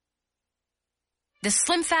The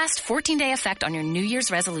SlimFast 14-day effect on your New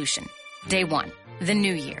Year's resolution. Day 1, the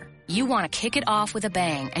new year. You want to kick it off with a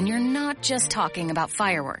bang, and you're not just talking about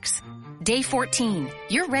fireworks. Day 14,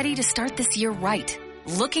 you're ready to start this year right,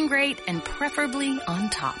 looking great and preferably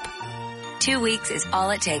on top. 2 weeks is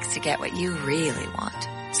all it takes to get what you really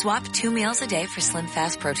want. Swap 2 meals a day for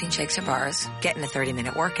SlimFast protein shakes or bars, get in a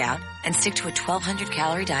 30-minute workout, and stick to a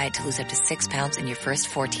 1,200-calorie diet to lose up to 6 pounds in your first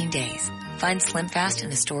 14 days. Find SlimFast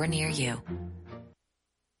in a store near you.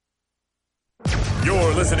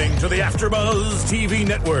 You're listening to the AfterBuzz TV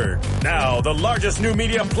Network, now the largest new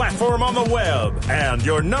media platform on the web, and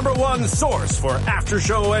your number one source for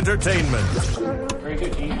after-show entertainment. Very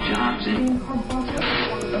good, Gene Johnson.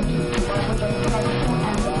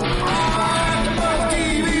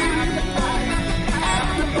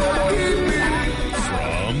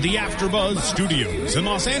 From the AfterBuzz Studios in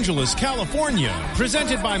Los Angeles, California,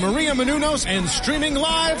 presented by Maria Menounos and streaming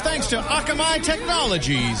live thanks to Akamai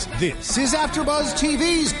Technologies. This is AfterBuzz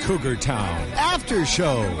TV's Cougar Town After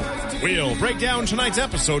Show. We'll break down tonight's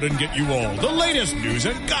episode and get you all the latest news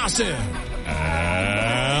and gossip.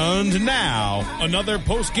 And now, another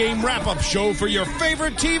post-game wrap-up show for your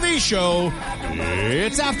favorite TV show.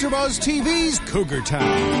 It's AfterBuzz TV's Cougar Town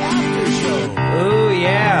After Show. Ooh,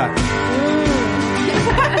 yeah.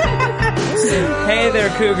 Hey there,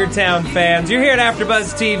 Cougar Town fans. You're here at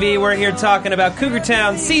AfterBuzz TV. We're here talking about Cougar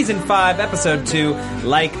Town Season 5, Episode 2,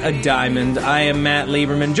 Like a Diamond. I am Matt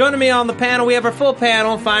Lieberman. Joining me on the panel, we have our full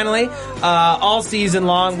panel, finally, all season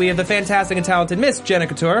long. We have the fantastic and talented Miss Jenna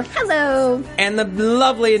Couture. Hello. And the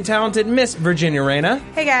lovely and talented Miss Virginia Reyna.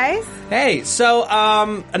 Hey, guys. Hey, so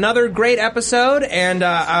another great episode, and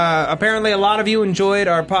apparently a lot of you enjoyed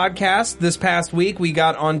our podcast this past week. We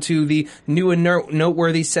got onto the new and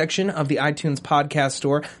noteworthy section of the iTunes podcast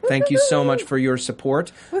store. Thank you so much for your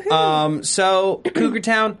support. So, Cougar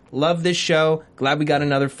Town, love this show. Glad we got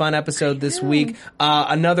another fun episode this week.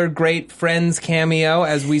 Another great Friends cameo,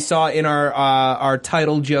 as we saw in our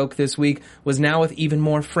title joke this week, was now with even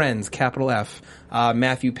more friends, capital F.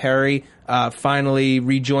 Matthew Perry finally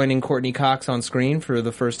rejoining Courtney Cox on screen for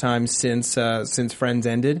the first time since Friends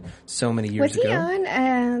ended so many years ago. Was he on?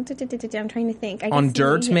 I'm trying to think. On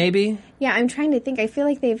Dirt, maybe? Yeah, I'm trying to think. I feel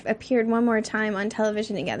like they've appeared one more time on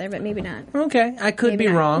television together, but maybe not. Okay, I could be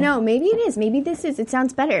wrong. No, maybe it is. Maybe this is. It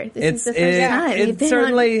sounds better. This is the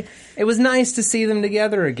first time. It was nice to see them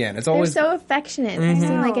together again. It's always they're so affectionate. They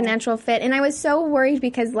seem like a natural fit. And I was so worried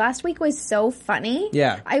because last week was so funny.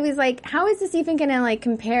 Yeah. I was like, how is this even going to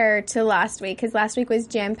compare to last week? Because last week was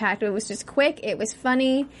jam-packed. It was just quick. It was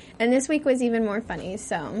funny. And this week was even more funny,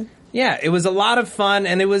 so... Yeah, it was a lot of fun,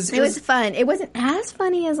 and it was fun. It wasn't as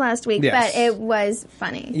funny as last week, yes. But it was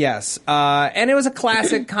funny. Yes, and it was a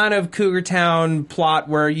classic kind of Cougar Town plot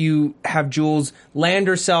where you have Jules land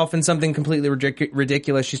herself in something completely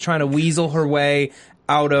ridiculous. She's trying to weasel her way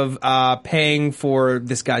out of paying for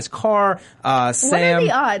this guy's car. Sam. What are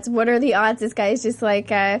the odds? What are the odds this guy is just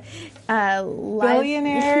like a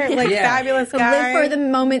billionaire, fabulous guy? Live for the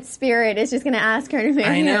moment spirit is just going to ask her to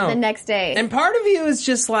marry him the next day. And part of you is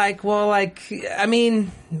just like,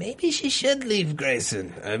 maybe she should leave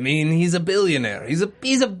Grayson. I mean, he's a billionaire. He's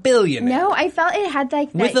a billionaire. No, I felt it had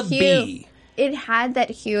that with a hue. B. It had that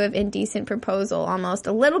hue of indecent proposal almost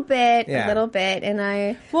a little bit, and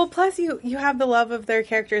I... Well, plus you have the love of their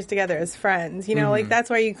characters together as friends, that's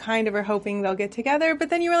why you kind of are hoping they'll get together, but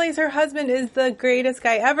then you realize her husband is the greatest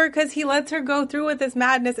guy ever because he lets her go through with this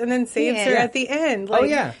madness and then saves her at the end.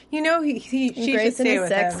 She should stay with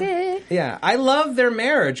sexy. him. Yeah, I love their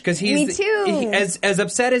marriage because he's... Me too. As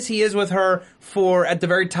upset as he is with her at the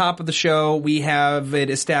very top of the show, we have it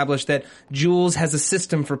established that Jules has a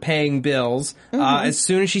system for paying bills. As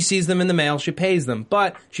soon as she sees them in the mail, she pays them.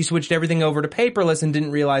 But she switched everything over to paperless and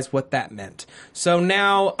didn't realize what that meant. So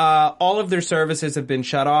now all of their services have been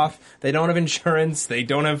shut off. They don't have insurance. They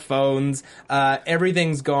don't have phones.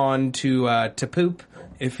 Everything's gone to poop.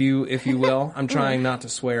 If you will. I'm trying not to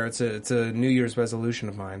swear. It's a New Year's resolution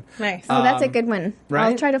of mine. Nice. Oh, that's a good one.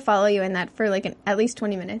 Right? I'll try to follow you in that for at least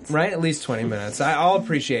 20 minutes. Right? At least 20 minutes. I'll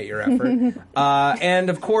appreciate your effort.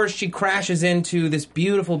 And of course, she crashes into this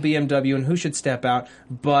beautiful BMW, and who should step out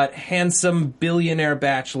but handsome billionaire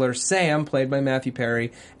bachelor Sam, played by Matthew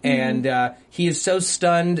Perry. And he is so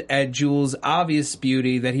stunned at Jules' obvious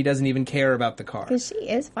beauty that he doesn't even care about the car. Because she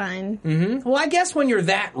is fine. Mm-hmm. Well, I guess when you're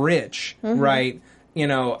that rich, right...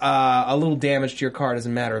 a little damage to your car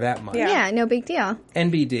doesn't matter that much. Yeah, no big deal.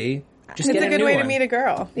 NBD. Just it's get a good new way one. to meet a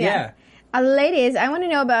girl. Yeah. Ladies, I want to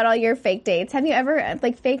know about all your fake dates. Have you ever,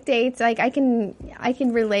 fake dates? I can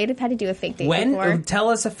relate. I've had to do a fake date before. Tell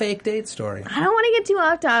us a fake date story. I don't want to get too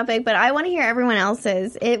off topic, but I want to hear everyone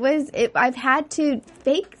else's. I've had to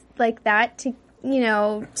fake like that to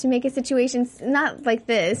make a situation not like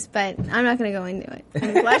this, but I'm not going to go into it.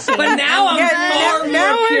 I'm blushing. But now I'm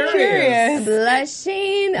more curious.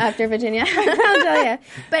 Blushing after Virginia. I'll tell you.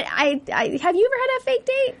 But have you ever had a fake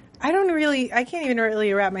date? I can't even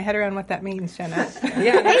really wrap my head around what that means, Jenna.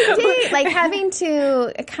 Yeah. Fake date, like having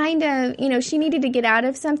to kind of, she needed to get out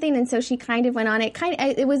of something, and so she kind of went on it.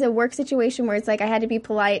 It was a work situation where it's like I had to be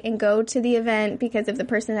polite and go to the event because of the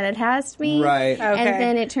person that had asked me. Right. Okay. And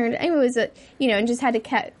then it turned, it was, and just had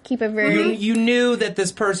to keep a very... You knew that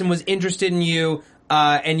this person was interested in you,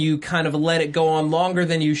 and you kind of let it go on longer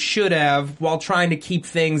than you should have while trying to keep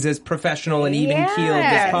things as professional and even-keeled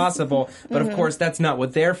as possible. But, of course, that's not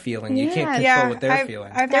what they're feeling. You can't control what they're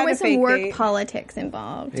feeling. There was some work politics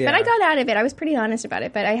involved. Yeah. But I got out of it. I was pretty honest about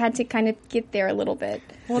it. But I had to kind of get there a little bit.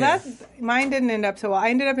 Well, mine didn't end up so well.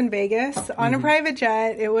 I ended up in Vegas on a private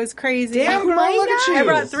jet. It was crazy. Damn, girl, look at you. I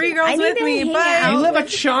brought 3 girls with me. But you live a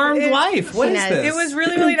charmed life. What is this? It was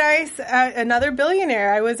really, really nice. Another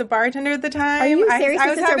billionaire. I was a bartender at the time. Are you serious?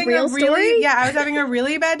 I was having a real story? Yeah, I was having a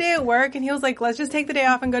really bad day at work, and he was like, let's just take the day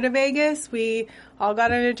off and go to Vegas. We all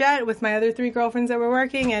got on a jet with my other 3 girlfriends that were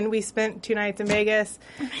working, and we spent 2 nights in Vegas.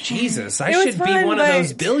 Jesus, I should be one of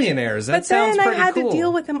those billionaires. That sounds pretty cool. But then I had to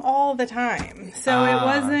deal with him all the time. So it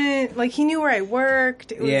wasn't, like, he knew where I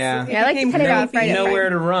worked. It I like to cut it off right You know where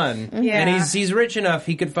to run. Mm-hmm. Yeah. And he's rich enough,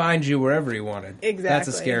 he could find you wherever he wanted. Exactly. That's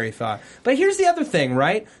a scary thought. But here's the other thing,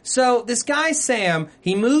 right? So this guy, Sam,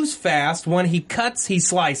 he moves fast. When he cuts, he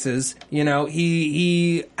slices.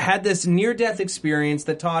 He had this near-death experience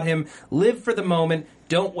that taught him, live for the moment,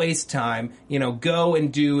 don't waste time, go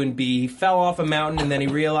and do and be. He fell off a mountain, and then he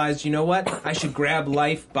realized, you know what? I should grab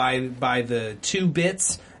life by the 2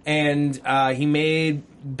 bits, and he made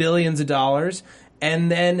billions of dollars.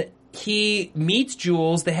 And then he meets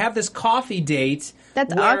Jules. They have this coffee date.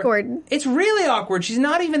 That's awkward. It's really awkward. She's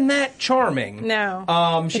not even that charming. No.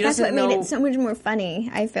 She that's doesn't what made it so much more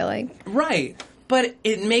funny, I feel like. Right. But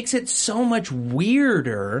it makes it so much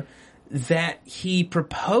weirder that he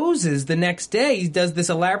proposes the next day. He does this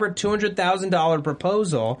elaborate $200,000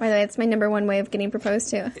 proposal. By the way, it's my number 1 way of getting proposed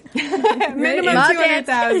to. Minimum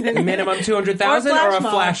 $200,000. Minimum $200,000 or a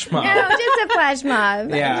flash mob? No, just a flash mob.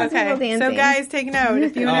 Yeah. Okay. So guys, take note.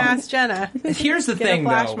 If you want to ask Jenna. Here's the thing,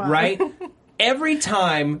 though, right? Every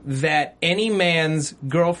time that any man's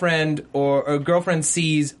girlfriend or girlfriend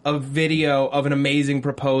sees a video of an amazing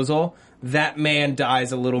proposal, that man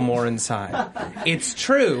dies a little more inside. It's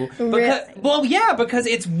true. Because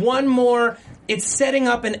it's one more... It's setting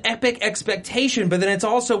up an epic expectation, but then it's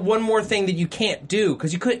also one more thing that you can't do,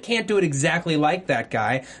 because you can't do it exactly like that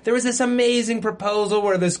guy. There was this amazing proposal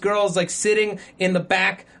where this girl's like sitting in the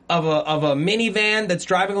back of a minivan that's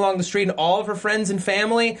driving along the street, and all of her friends and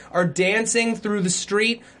family are dancing through the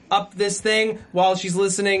street up this thing while she's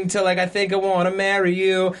listening to, like, I Think I Want to Marry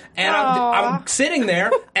You. And I'm sitting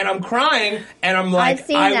there, and I'm crying, and I'm like,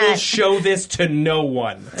 I will show this to no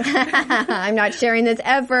one. I'm not sharing this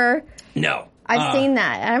ever. No. I've seen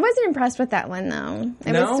that. I wasn't impressed with that one, though.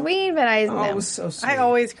 It was sweet, but it was so sweet. I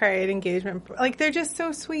always cry at engagement. Like, they're just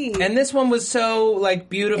so sweet. And this one was so, like,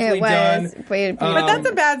 beautifully done. But that's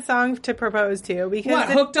a bad song to propose to. Because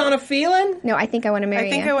Hooked on a Feeling? No, I Think I Want to Marry You.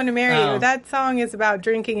 I Think I Want to Marry You. That song is about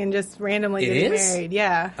drinking and just randomly getting married.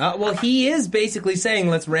 Yeah. Well, he is basically saying,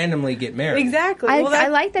 let's randomly get married. Exactly. I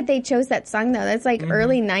like that they chose that song, though. That's like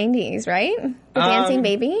early 90s, right? The Dancing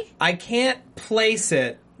Baby? I can't place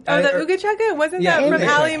it. Oh, the Ooga Chugga? Wasn't that from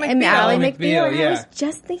Ally McBeal? And Ally McBeal. Yeah. I was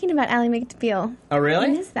just thinking about Ally McBeal. Oh, really? I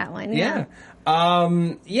missed that one. Yeah.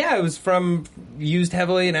 It was used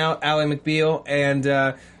heavily in Ally McBeal,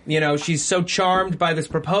 and, she's so charmed by this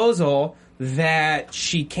proposal that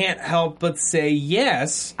she can't help but say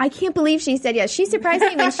yes. I can't believe she said yes. She surprised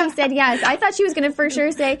me when she said yes. I thought she was going to for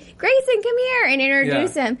sure say, Grayson, come here, and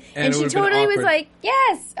introduce him. And she totally was like,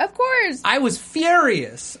 yes, of course. I was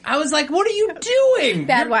furious. I was like, what are you doing?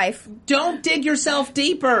 Bad wife. Don't dig yourself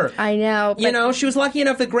deeper. I know. She was lucky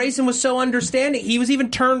enough that Grayson was so understanding. He was even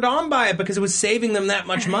turned on by it because it was saving them that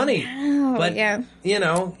much money. But,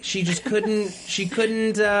 she just couldn't,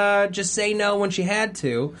 just say no when she had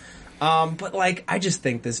to. But like, I just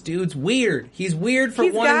think this dude's weird. He's weird for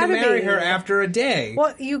He's wanting to gotta marry be. her after a day.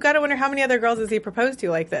 Well, you got to wonder how many other girls has he proposed to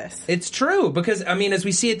like this? It's true, because, I mean, as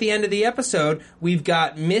we see at the end of the episode, we've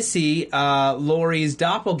got Missy, Laurie's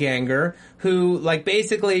doppelganger, who, like,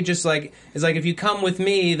 basically just, like, is like, if you come with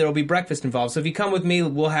me, there'll be breakfast involved. So if you come with me,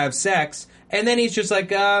 we'll have sex. And then he's just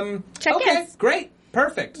like, okay, yes. great,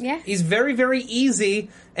 perfect. Yeah. He's very, very easy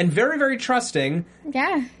and very, very trusting.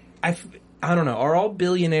 Yeah. I don't know. Are all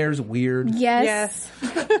billionaires weird? Yes.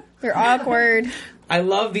 Yes. They're awkward. I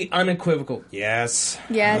love the unequivocal yes.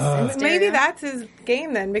 Yes. and Maybe stereo. that's his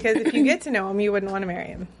game then, because if you get to know him, you wouldn't want to marry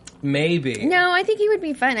him. Maybe. No, I think he would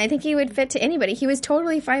be fun. I think he would fit to anybody. He was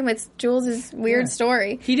totally fine with Jules' weird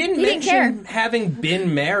story. He didn't didn't care. mention having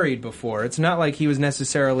been married before. It's not like he was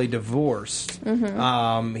necessarily divorced.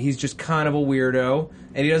 Mm-hmm. He's just kind of a weirdo,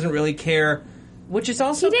 and he doesn't really care. Which is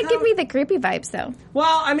also He did give me the creepy vibes, though.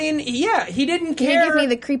 Well, I mean, yeah, he didn't He care. did give me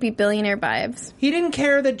the creepy billionaire vibes. He didn't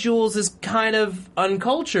care that Jules is kind of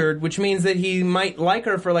uncultured, which means that he might like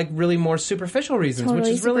her for like really more superficial reasons, Totally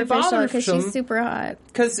which is really superficial because bothersome. she's super hot.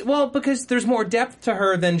 Because there's more depth to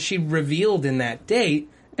her than she revealed in that date,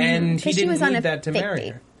 and he 'Cause she didn't was on need a that to fake marry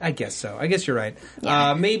date. her. I guess so. I guess you're right.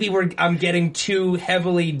 Yeah. Maybe I'm getting too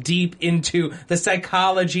heavily deep into the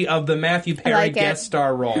psychology of the Matthew Perry like it. guest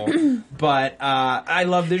star role. But I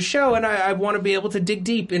love this show, and I want to be able to dig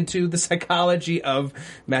deep into the psychology of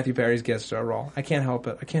Matthew Perry's guest star role. I can't help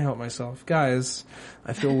it. I can't help myself. Guys,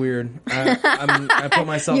 I feel weird. I put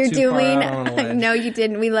myself You're too far doing. out on a ledge. No, you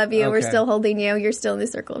didn't. We love you. We're Okay. still holding you. You're still in the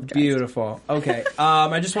circle of trust. Beautiful. Okay.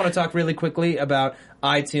 I just want to talk really quickly about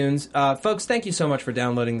iTunes. Folks, thank you so much for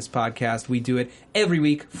downloading this podcast. We do it every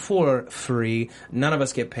week for free. None of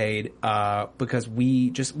us get paid because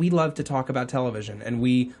we love to talk about television, and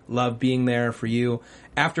we love being there for you.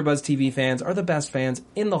 AfterBuzz TV fans are the best fans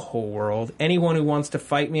in the whole world. Anyone who wants to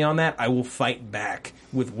fight me on that, I will fight back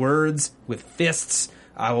with words, with fists.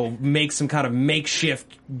 I will make some kind of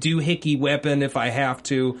makeshift doohickey weapon if I have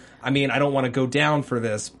to. I mean, I don't want to go down for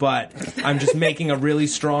this, but I'm just making a really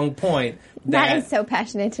strong point. That is so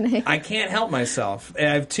passionate tonight. I can't help myself. I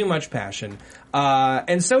have too much passion.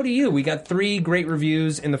 And so do you. We got 3 great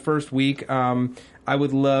reviews in the first week. I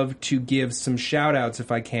would love to give some shout-outs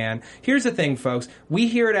if I can. Here's the thing, folks. We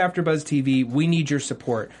here at AfterBuzz TV, we need your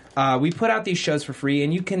support. We put out these shows for free,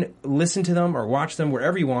 and you can listen to them or watch them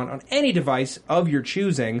wherever you want on any device of your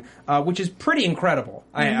choosing, which is pretty incredible,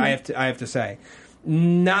 I have to say.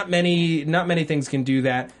 Not many things can do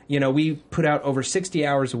that. You know, we put out over 60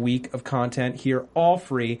 hours a week of content here, all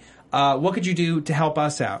free. What could you do to help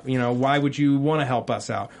us out? You know, why would you want to help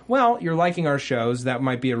us out? Well, you're liking our shows. That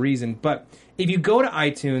might be a reason. But if you go to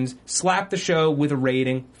iTunes, slap the show with a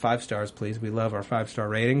rating, 5 stars, please. We love our 5-star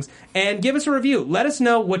ratings. And give us a review. Let us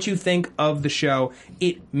know what you think of the show.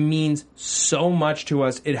 It means so much to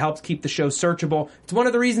us. It helps keep the show searchable. It's one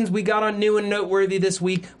of the reasons we got on New and Noteworthy this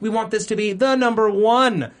week. We want this to be the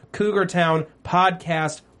 #1 Cougar Town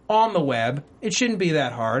podcast on the web. It shouldn't be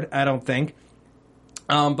that hard, I don't think.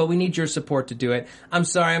 But we need your support to do it. I'm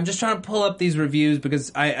sorry, I'm just trying to pull up these reviews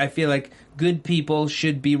because I feel like good people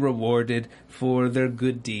should be rewarded for their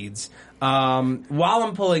good deeds. While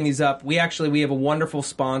I'm pulling these up, we have a wonderful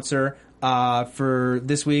sponsor for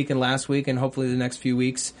this week and last week and hopefully the next few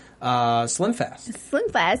weeks, SlimFast.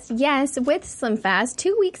 SlimFast, yes, with SlimFast,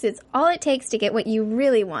 2 weeks is all it takes to get what you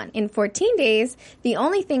really want. In 14 days, the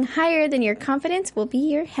only thing higher than your confidence will be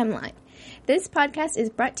your hemline. This podcast is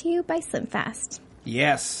brought to you by SlimFast.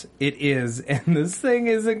 Yes, it is. And this thing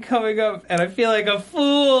isn't coming up, and I feel like a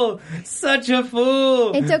fool. Such a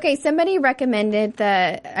fool. It's okay. Somebody recommended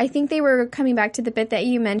I think they were coming back to the bit that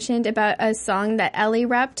you mentioned about a song that Ellie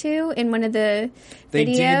rapped to in one of the They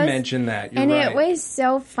videos. did mention that. You're and right. it was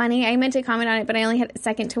so funny. I meant to comment on it, but I only had a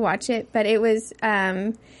second to watch it. But it was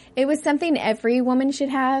something every woman should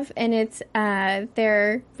have, and it's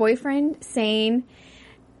their boyfriend saying,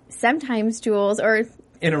 "Sometimes, Jules," or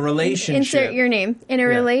in a relationship. insert your name. In a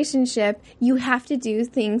relationship, you have to do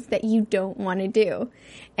things that you don't want to do.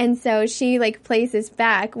 And so she plays this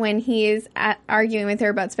back when he is arguing with her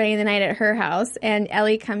about spending the night at her house, and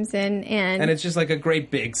Ellie comes in and it's just like a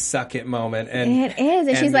great big suck it moment. And it is.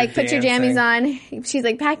 And she's they're like, put your dancing. jammies on. She's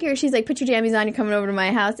like, pack your, she's like, put your jammies on. You're coming over to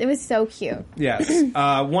my house. It was so cute. Yes.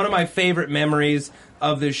 One of my favorite memories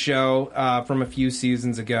of this show from a few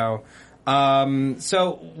seasons ago.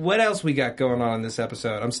 So what else we got going on in this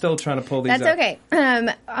episode? I'm still trying to pull these That's up. okay.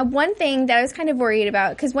 One thing that I was kind of worried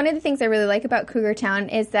about, because one of the things I really like about Cougar Town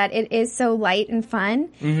is that it is so light and fun,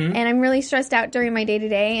 and I'm really stressed out during my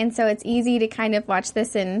day-to-day, and so it's easy to kind of watch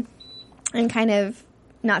this and kind of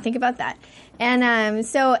not think about that. And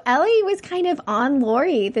so Ellie was kind of on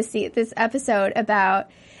Lori this episode about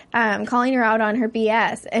calling her out on her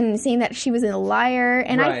BS and saying that she was a liar.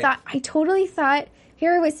 And Right. I totally thought,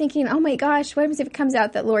 here I was thinking, oh my gosh, what happens if it comes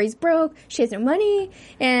out that Lori's broke, she has no money,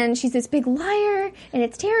 and she's this big liar, and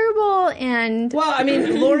it's terrible, and... Well, I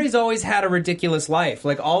mean, Lori's always had a ridiculous life.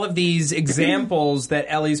 Like, all of these examples that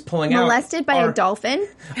Ellie's pulling out... Molested by a dolphin.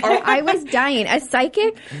 I was dying. A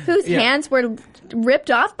psychic whose hands were ripped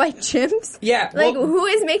off by chimps? Yeah. Like, well, who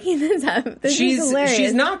is making this up? This is hilarious.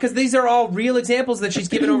 She's not, because these are all real examples that she's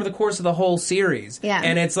given over the course of the whole series. Yeah.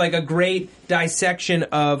 And it's like a great dissection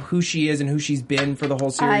of who she is and who she's been for the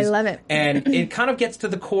whole series. I love it. And it kind of gets to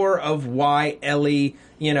the core of why Ellie,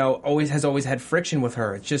 you know, always had friction with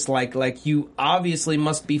her. It's just like you obviously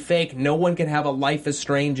must be fake. No one can have a life as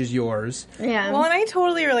strange as yours. Yeah. Well, and I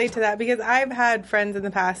totally relate to that because I've had friends in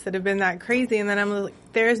the past that have been that crazy, and then I'm like,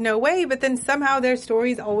 there's no way, but then somehow their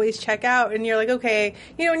stories always check out, and you're like, okay,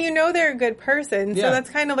 you know, and you know they're a good person, so that's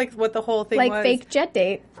kind of like what the whole thing was. Like fake jet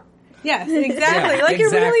date. Yes, exactly. Yeah, like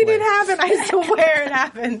exactly. it really did happen. I swear it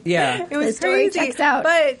happened. Yeah. It was The story crazy. checks out.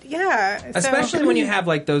 But yeah. Especially when you have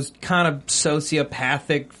like those kind of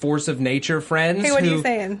sociopathic force of nature friends. Hey, what are who, you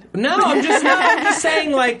saying? No, I'm just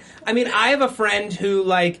saying, like, I mean, I have a friend who,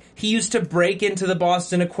 like, he used to break into the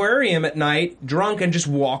Boston Aquarium at night drunk and just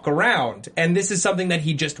walk around. And this is something that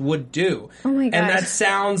he just would do. Oh my gosh. And that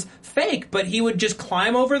sounds fake, but he would just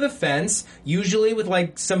climb over the fence, usually with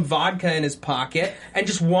like some vodka in his pocket, and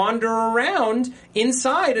just wander around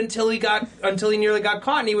inside until he nearly got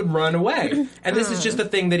caught, and he would run away. And this is just the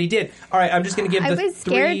thing that he did. All right, I'm just going to give I the was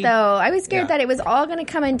scared, three... though. I was scared Yeah. that it was all going to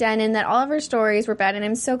come undone and that all of her stories were bad, and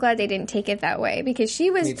I'm so glad they didn't take it that way, because she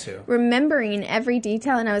Me was too. remembering every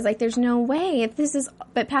detail, and I was like, there's no way. If this is...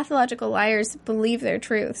 But pathological liars believe their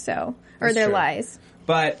truth, so... Or That's their true. lies.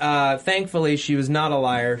 But thankfully, she was not a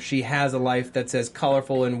liar. She has a life that's as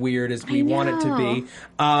colorful and weird as we want it to be.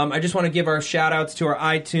 I just want to give our shout-outs to our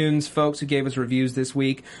iTunes folks who gave us reviews this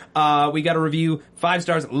week. We got a review, 5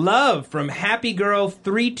 stars, love from Happy Girl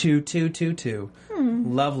 32222.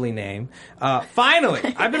 Lovely name. Finally,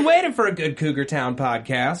 I've been waiting for a good Cougar Town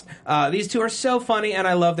podcast. These two are so funny, and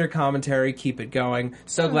I love their commentary. Keep it going.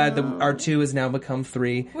 So glad that our 2 has now become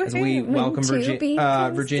 3 as we welcome When 2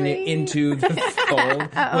 becomes Virginia 3. into the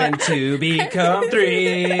fold. When 2 become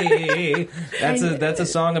 3. That's a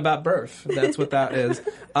song about birth. That's what that is.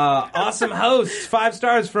 Awesome host. 5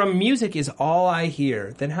 stars from Music Is All I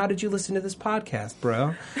Hear. Then how did you listen to this podcast,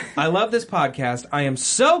 bro? I love this podcast. I am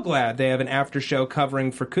so glad they have an after show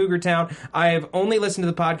covering for Cougar Town. I have only listened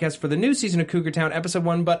to the podcast for the new season of Cougar Town, episode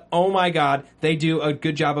 1, but oh my god, they do a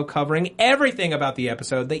good job of covering everything about the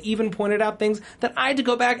episode. They even pointed out things that I had to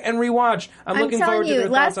go back and rewatch. I'm looking telling forward to you, their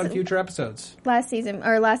thoughts on future episodes.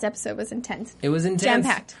 Last episode was intense. It was intense.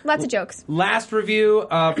 Jam-packed. Lots of jokes. Last review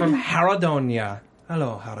from Haradonia.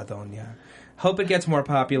 Hello, Haradonia. Hope it gets more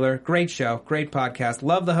popular. Great show. Great podcast.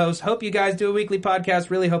 Love the host. Hope you guys do a weekly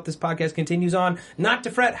podcast. Really hope this podcast continues on. Not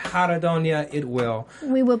to fret, Haradonia, it will.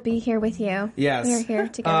 We will be here with you. Yes. We are here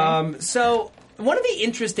together. So, one of the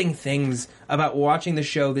interesting things about watching the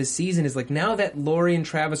show this season is, like, now that Lori and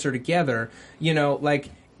Travis are together, you know,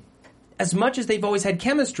 like, as much as they've always had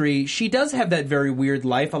chemistry, she does have that very weird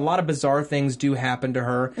life. A lot of bizarre things do happen to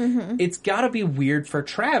her. Mm-hmm. It's gotta be weird for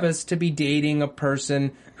Travis to be dating a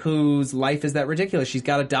person whose life is that ridiculous. She's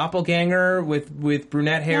got a doppelganger with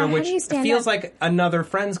brunette hair, Yeah, how which do you stand feels up? like another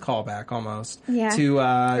Friends callback almost. Yeah. To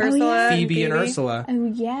Ursula and Phoebe and Phoebe. Ursula. Oh,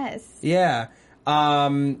 yes. Yeah.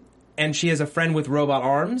 And she has a friend with robot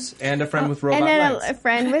arms and a friend with robot And then legs. a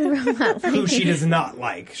friend with robot legs. Who she does not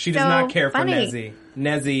like. She does So not care funny. for Nezzy.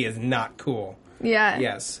 Nezzy is not cool. Yeah.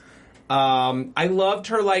 Yes. I loved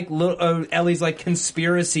her, like, Ellie's, like,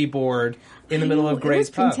 conspiracy board in the middle of Gray's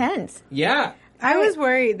It pub. was intense. Yeah. I was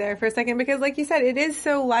worried there for a second because, like you said, it is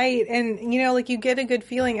so light and, you know, like you get a good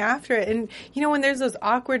feeling after it. And, you know, when there's those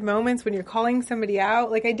awkward moments when you're calling somebody out,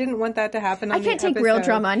 like I didn't want that to happen on I can't the take real episode.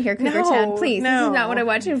 drama on here, Cougar Town. Please. This is not what I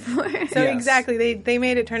watch it for. So Yes. exactly, they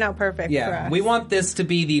made it turn out perfect for Yeah. us. We want this to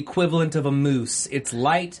be the equivalent of a mousse. It's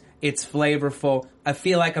light. It's flavorful. I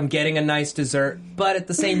feel like I'm getting a nice dessert, but at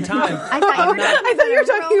the same time, I thought you were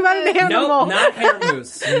talking about an animal. nope, not hair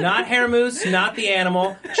mousse. Not hair mousse, not the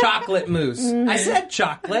animal. Chocolate mousse. I said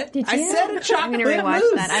chocolate. Did you? I said a I'm chocolate going to rewatch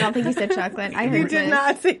mousse. that. I don't think you said chocolate. I heard You did this.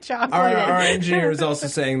 not say chocolate. Our engineer is also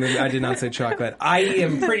saying that I did not say chocolate. I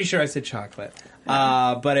am pretty sure I said chocolate.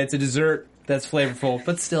 But it's a dessert that's flavorful,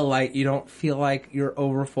 but still light. You don't feel like you're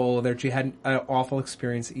overfull, that you had an awful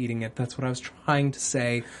experience eating it. That's what I was trying to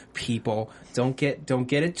say, people. Don't get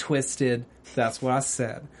it twisted. That's what I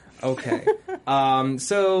said. Okay.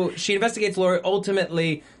 So she investigates Lori.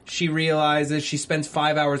 Ultimately, she realizes she spends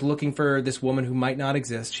 5 hours looking for this woman who might not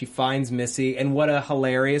exist. She finds Missy, and what a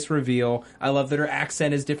hilarious reveal. I love that her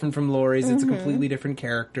accent is different from Lori's. It's a completely different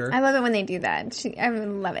character. I love it when they do that. I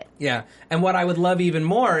love it. Yeah. And what I would love even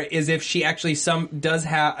more is if she actually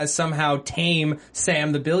somehow tame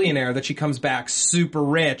Sam the billionaire, that she comes back super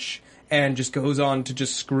rich and just goes on to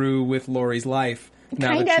just screw with Lori's life.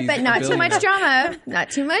 Kind of, but not too much drama.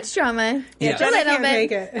 Not too much drama. Yeah. Just a little Make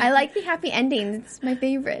bit. it. I like the happy endings. It's my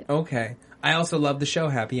favorite. Okay. I also love the show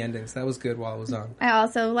Happy Endings. That was good while it was on. I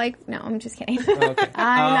also like... No, I'm just kidding. Okay.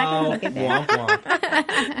 I'm not going to look at that.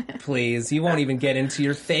 Womp womp. Please, you won't even get into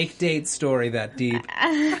your fake date story that deep.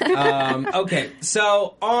 Okay,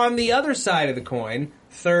 so on the other side of the coin,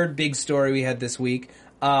 third big story we had this week,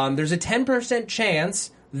 there's a 10%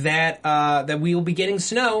 chance that we will be getting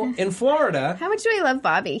snow in Florida. How much do I love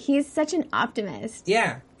Bobby? He's such an optimist.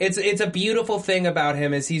 Yeah. It's a beautiful thing about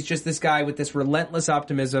him is he's just this guy with this relentless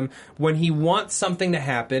optimism. When he wants something to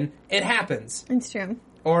happen, it happens. It's true.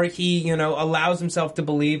 Or he, allows himself to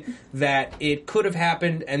believe that it could have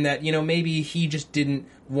happened and that, maybe he just didn't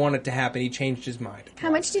want it to happen. He changed his mind. How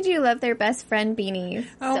much did you love their best friend beanies?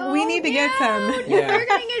 Oh, we need to get some. Yeah. We're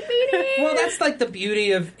going to get beanies. Well, that's like the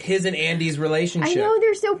beauty of his and Andy's relationship. I know,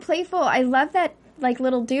 they're so playful. I love that,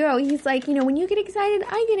 little duo. He's like, when you get excited,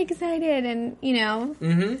 I get excited. And,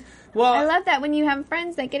 Mm-hmm. Well, I love that when you have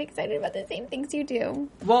friends that get excited about the same things you do.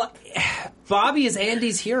 Well, Bobby is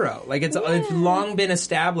Andy's hero. It's long been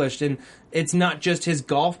established, and it's not just his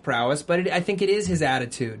golf prowess, but I think it is his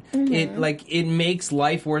attitude. Mm-hmm. It makes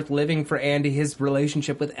life worth living for Andy. His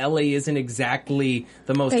relationship with Ellie isn't exactly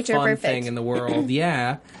the most Picture fun perfect. thing in the world.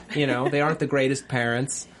 Yeah, they aren't the greatest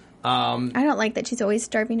parents. I don't like that she's always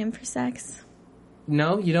starving him for sex.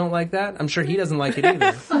 No, you don't like that? I'm sure he doesn't like it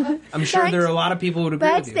either. I'm sure there are a lot of people who would agree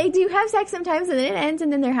But with you. they do have sex sometimes, and then it ends,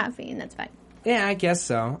 and then they're happy, and that's fine. Yeah, I guess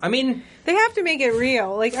so. I mean, They have to make it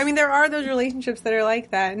real. There are those relationships that are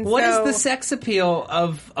like that. And what is the sex appeal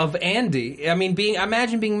of Andy? I mean,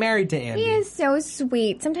 imagine being married to Andy. He is so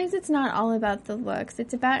sweet. Sometimes it's not all about the looks.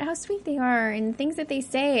 It's about how sweet they are and things that they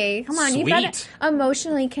say. Come on, you've got Sweet. to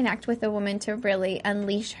emotionally connect with a woman to really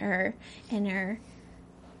unleash her inner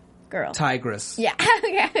girl. Tigress. Yeah.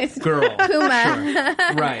 Yes. Girl. Puma.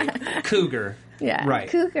 Sure. Right. Cougar. Yeah. Right.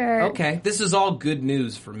 Cougar. Okay. This is all good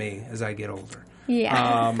news for me as I get older.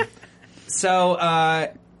 Yeah. So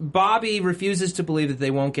Bobby refuses to believe that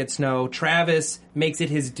they won't get snow. Travis makes it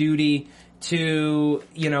his duty to,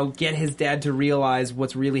 get his dad to realize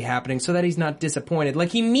what's really happening so that he's not disappointed.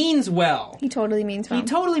 He means well. He totally means well. He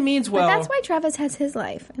totally means well. But that's why Travis has his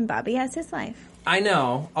life and Bobby has his life. I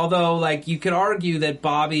know. Although, you could argue that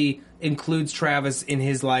Bobby includes Travis in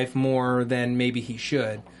his life more than maybe he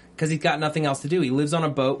should. Because he's got nothing else to do. He lives on a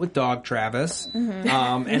boat with Dog Travis. Mm-hmm.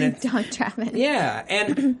 And it's Dog Travis. Yeah.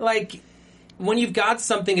 And, when you've got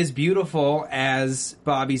something as beautiful as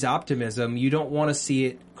Bobby's optimism, you don't want to see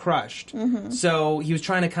it crushed. Mm-hmm. So he was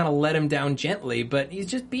trying to kind of let him down gently, but he's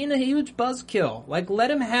just being a huge buzzkill.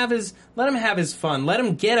 Let him have his fun. Let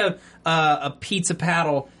him get a pizza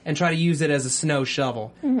paddle and try to use it as a snow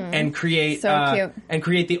shovel and create So cute. and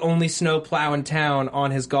create the only snow plow in town on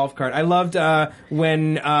his golf cart. I loved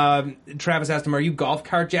when Travis asked him, "Are you golf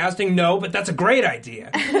cart jousting?" "No, but that's a great idea."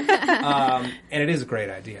 And it is a great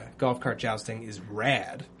idea. Golf cart jousting is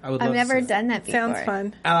rad. I've never done that before. Sounds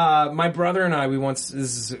fun. My brother and I, this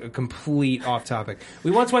is a complete off topic. We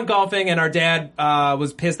once went golfing and our dad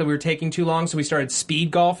was pissed that we were taking too long, so we started speed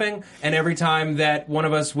golfing, and every time that one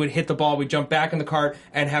of us would hit the ball, we'd jump back in the cart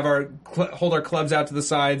and have hold our clubs out to the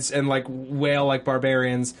sides and wail like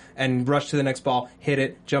barbarians and rush to the next ball, hit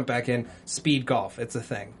it, jump back in. Speed golf. It's a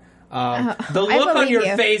thing. The look on believe your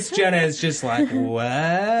you. face, Jenna, is just like, what?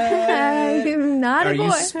 I'm not Are a boy.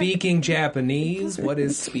 you speaking Japanese? What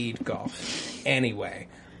is speed golf? Anyway.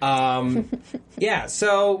 Yeah,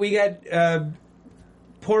 so we got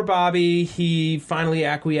poor Bobby. He finally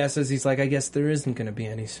acquiesces. He's like, I guess there isn't going to be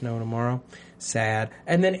any snow tomorrow. Sad.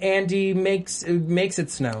 And then Andy makes it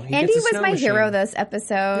snow. He Andy gets a was snow my machine. hero this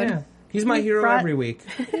episode. Yeah. He's my hero brought- every week.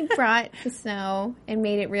 He brought the snow and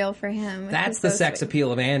made it real for him. which That's was the so sex sweet.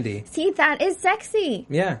 appeal of Andy. See, that is sexy.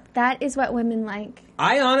 Yeah. That is what women like.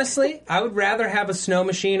 I would rather have a snow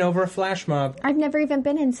machine over a flash mob. I've never even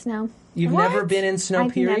been in snow. You've never been in snow,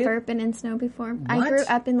 I've period? never been in snow before. I What? grew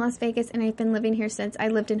up in Las Vegas, and I've been living here since. I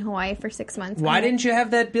lived in Hawaii for 6 months. Why didn't you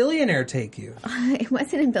have that billionaire take you? It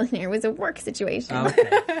wasn't a billionaire. It was a work situation. Okay.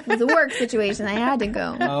 It was a work situation. I had to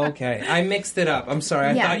go. Okay. I mixed it up. I'm sorry.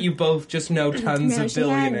 I Yeah. thought you both just know tons No, of she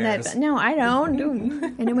had billionaires. no, I don't.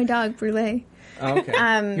 I know my dog, Brule. Oh,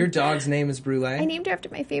 okay. Your dog's name is Brulee? I named her after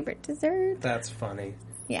my favorite dessert. That's funny.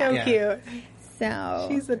 Yeah. So cute. So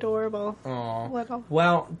She's adorable. Aww. Little.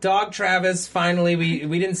 Well, Dog Travis, finally, we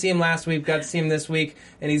didn't see him last week, got to see him this week,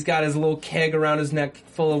 and he's got his little keg around his neck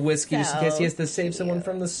full of whiskey just in case he has to save someone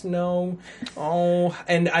from the snow. Oh,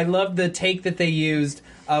 and I love the take that they used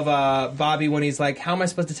of Bobby when he's like, how am I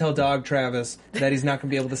supposed to tell Dog Travis that he's not going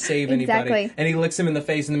to be able to save anybody? Exactly. And he licks him in the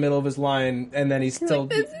face in the middle of his line, and then he's still...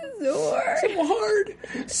 this is so hard.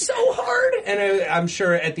 So hard. And I'm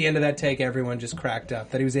sure at the end of that take, everyone just cracked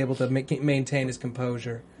up that he was able to maintain his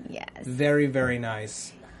composure. Yes. Very, very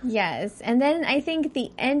nice. Yes. And then I think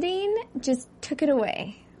the ending just took it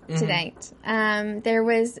away tonight.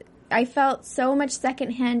 I felt so much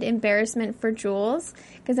secondhand embarrassment for Jules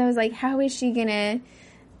because I was like, how is she going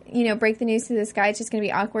to, break the news to this guy? It's just going to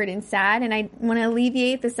be awkward and sad. And I want to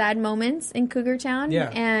alleviate the sad moments in Cougar Town. Yeah.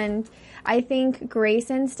 And I think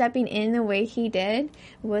Grayson stepping in the way he did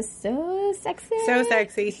was so sexy. So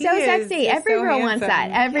sexy. He So is sexy. just Every so girl wants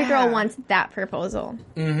handsome. that. Every girl Yeah. wants that proposal.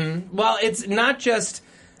 Well, it's not just...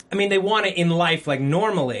 I mean, they want it in life, like,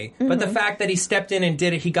 normally. But the fact that he stepped in and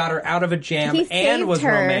did it, he got her out of a jam He and saved was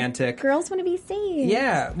her. romantic. Girls want to be saved.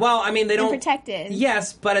 Yeah. Well, I mean, they don't... protected.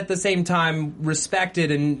 Yes, but at the same time,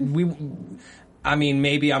 respected. And I mean,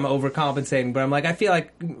 maybe I'm overcompensating, but I'm like, I feel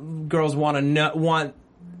like girls want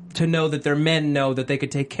to know that their men know that they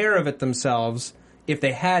could take care of it themselves if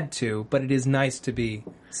they had to, but it is nice to be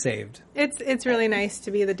saved. It's really nice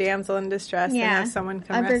to be the damsel in distress and have someone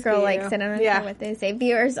come Every rescue girl you. likes it. I don't care what they say.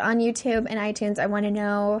 Viewers on YouTube and iTunes, I want to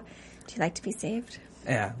know, do you like to be saved?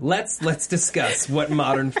 Yeah, let's discuss what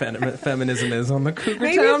modern feminism is on the Cougar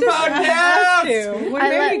Maybe Town just have podcast. to. We're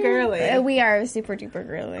very girly. We are super duper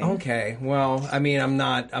girly. Okay, well, I mean, I'm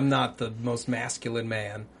not the most masculine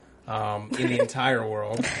man in the entire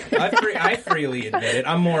world. I freely admit it.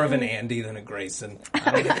 I'm more of an Andy than a Grayson.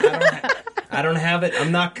 I don't have it.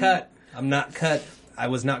 I'm not cut. I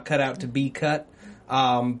was not cut out to be cut.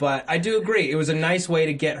 But I do agree. It was a nice way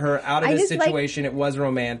to get her out of this situation. It was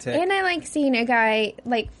romantic. And I like seeing a guy,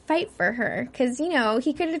 fight for her. Because,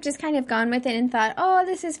 he could have just kind of gone with it and thought, oh,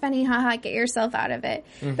 this is funny, haha, get yourself out of it.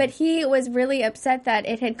 Mm-hmm. But he was really upset that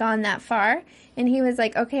it had gone that far. And he was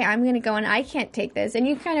like, okay, I'm going to go and I can't take this. And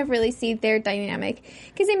you kind of really see their dynamic.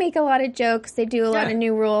 Because they make a lot of jokes. They do a lot of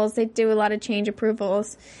new rules. They do a lot of change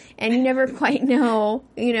approvals. And you never quite know,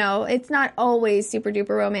 it's not always super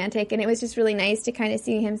duper romantic. And it was just really nice to kind of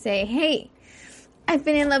see him say, hey, I've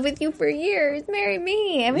been in love with you for years. Marry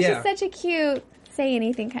me. It was just such a cute say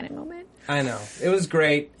anything kind of moment. I know. It was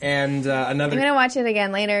great. And another... I'm going to watch it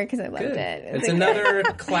again later because I loved it. It's another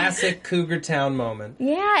classic Cougar Town moment.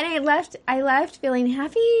 Yeah, and I left feeling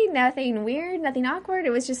happy, nothing weird, nothing awkward.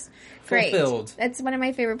 It was just great. Fulfilled. That's one of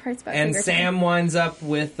my favorite parts about And Cougar Sam Town. winds up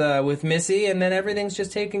with Missy, and then everything's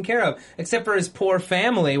just taken care of. Except for his poor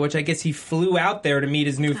family, which I guess he flew out there to meet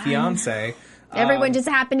his new fiancée. Everyone just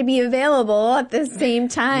happened to be available at the same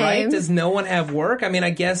time. Right? Does no one have work? I mean, I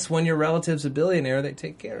guess when your relative's a billionaire, they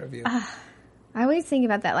take care of you. I always think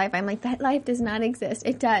about that life. I'm like, that life does not exist.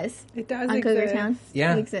 It does. It does on exist. Cougar Town.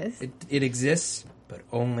 Yeah. It exists. It exists, but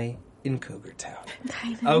only in Cougar Town.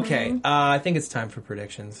 I know. Okay, I think it's time for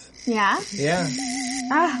predictions. Yeah? Yeah.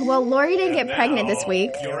 Well, Lori didn't get pregnant this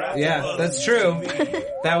week. Yeah, that's true.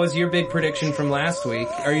 That was your big prediction from last week.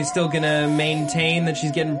 Are you still going to maintain that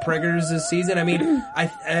she's getting preggers this season? I mean, I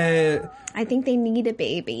think they need a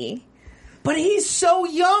baby. But he's so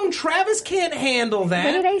young. Travis can't handle that.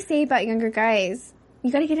 What did I say about younger guys?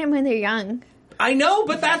 You gotta get them when they're young. I know,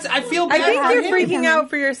 but I feel bad I think for you're him. freaking out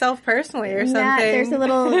for yourself personally or something. Yeah, there's a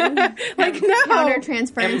little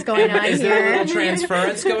counter-transference going on Is there a here. little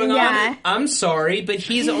transference going Yeah. on? I'm sorry, but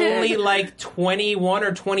he's only like 21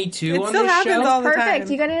 or 22 It on still this happens show. all the Perfect.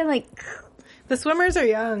 time. You gotta The swimmers are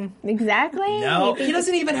young. exactly. No, he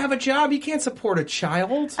doesn't even have a job. He can't support a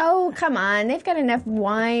child. Oh, come on. They've got enough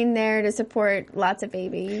wine there to support lots of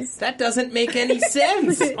babies. That doesn't make any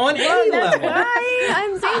sense on any That's level. why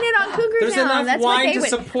I'm saying it on Cougar There's Town. enough That's what wine they to would.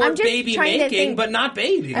 support I'm just baby trying to making, think- but not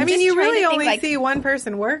babies. I mean, just you trying to really think, only like- see one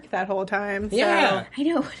person work that whole time. So. Yeah. I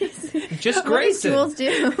know. What is Just what does Grayson. Jules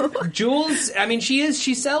do? Jules, I mean, she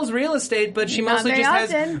sells real estate, but she Not mostly very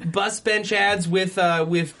just has often. bus bench ads with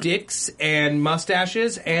dicks and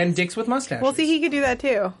mustaches and dicks with mustaches. Well, see, he could do that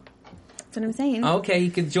too. That's what I'm saying. Okay,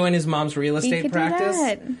 he could join his mom's real estate could do practice.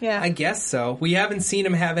 that. Yeah. I guess so. We haven't seen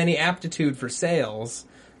him have any aptitude for sales,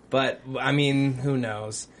 but I mean, who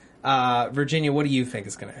knows? Virginia, what do you think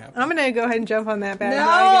is going to happen? I'm going to go ahead and jump on that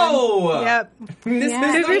bandwagon. No! Yep. This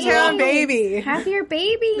is Cougar the Town baby. Have your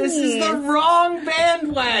baby. This is the wrong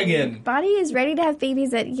bandwagon. Body is ready to have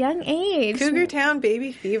babies at young age. Cougar Town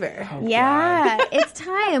baby fever. Oh, Yeah, it's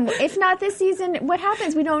time. If not this season, what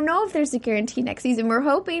happens? We don't know if there's a guarantee next season. We're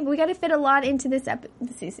hoping. We got to fit a lot into this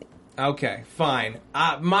season. Okay, fine.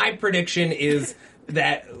 My prediction is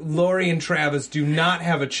that Lori and Travis do not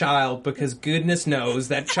have a child because goodness knows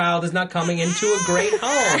that child is not coming into a great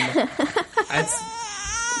home.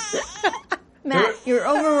 Matt, you're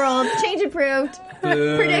overruled. Change approved.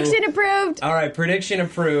 Prediction approved. All right, prediction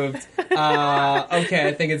approved. Okay,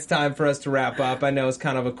 I think it's time for us to wrap up. I know it's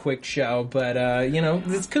kind of a quick show, but,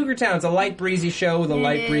 it's Cougar Town. It's a light, breezy show with a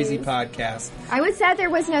light, breezy podcast. I was sad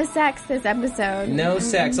there was no sex this episode. No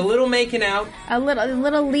sex. A little making out. A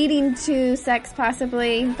little leading to sex,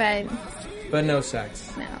 possibly, but no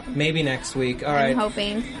sex. no. Maybe next week. All right. I'm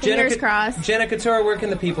hoping. Fingers crossed. Jenna Couture, where can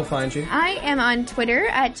the people find you? I am on Twitter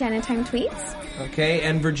at JennaTimeTweets. Okay,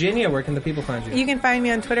 and Virginia, where can the people find you? You can find me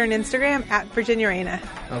on Twitter and Instagram at Virginia Reina.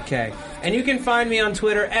 Okay. And you can find me on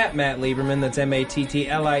Twitter at Matt Lieberman. That's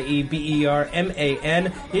MattLieberman.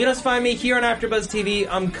 You can also find me here on AfterBuzz TV.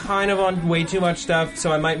 I'm kind of on way too much stuff,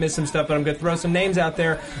 so I might miss some stuff, but I'm going to throw some names out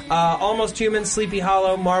there. Almost Human, Sleepy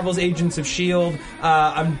Hollow, Marvel's Agents of S.H.I.E.L.D.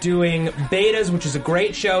 I'm doing Betas, which is a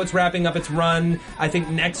great show. It's wrapping up its run, I think,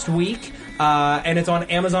 next week. And it's on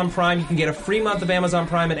Amazon Prime. You can get a free month of Amazon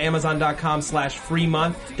Prime at Amazon.com/free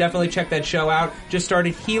month. Definitely check that show out. Just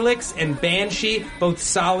started Helix and Banshee, both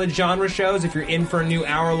solid genre shows. If you're in for a new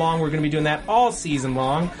hour long, we're going to be doing that all season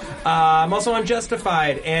long. I'm also on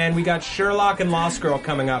Justified, and we got Sherlock and Lost Girl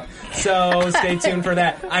coming up. So stay tuned for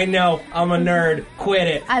that. I know, I'm a nerd. Quit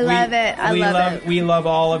it. I love it. I love it. We love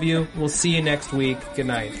all of you. We'll see you next week. Good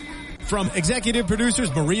night. From executive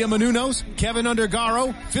producers Maria Menounos, Kevin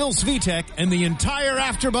Undergaro, Phil Svitek, and the entire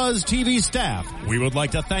AfterBuzz TV staff, we would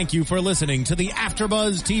like to thank you for listening to the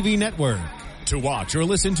AfterBuzz TV network. To watch or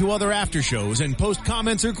listen to other after shows and post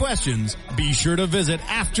comments or questions, be sure to visit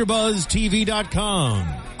AfterBuzzTV.com.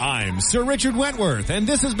 I'm Sir Richard Wentworth, and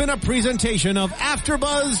this has been a presentation of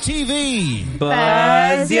AfterBuzz TV.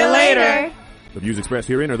 Buzz you later. The views expressed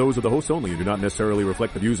herein are those of the hosts only and do not necessarily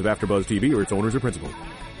reflect the views of AfterBuzz TV or its owners or principals.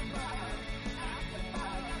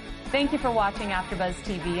 Thank you for watching AfterBuzz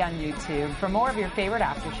TV on YouTube. For more of your favorite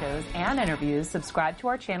after shows and interviews, subscribe to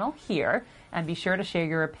our channel here, and be sure to share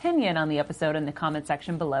your opinion on the episode in the comment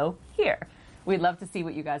section below here. We'd love to see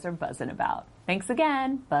what you guys are buzzing about. Thanks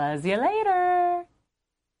again. Buzz you later.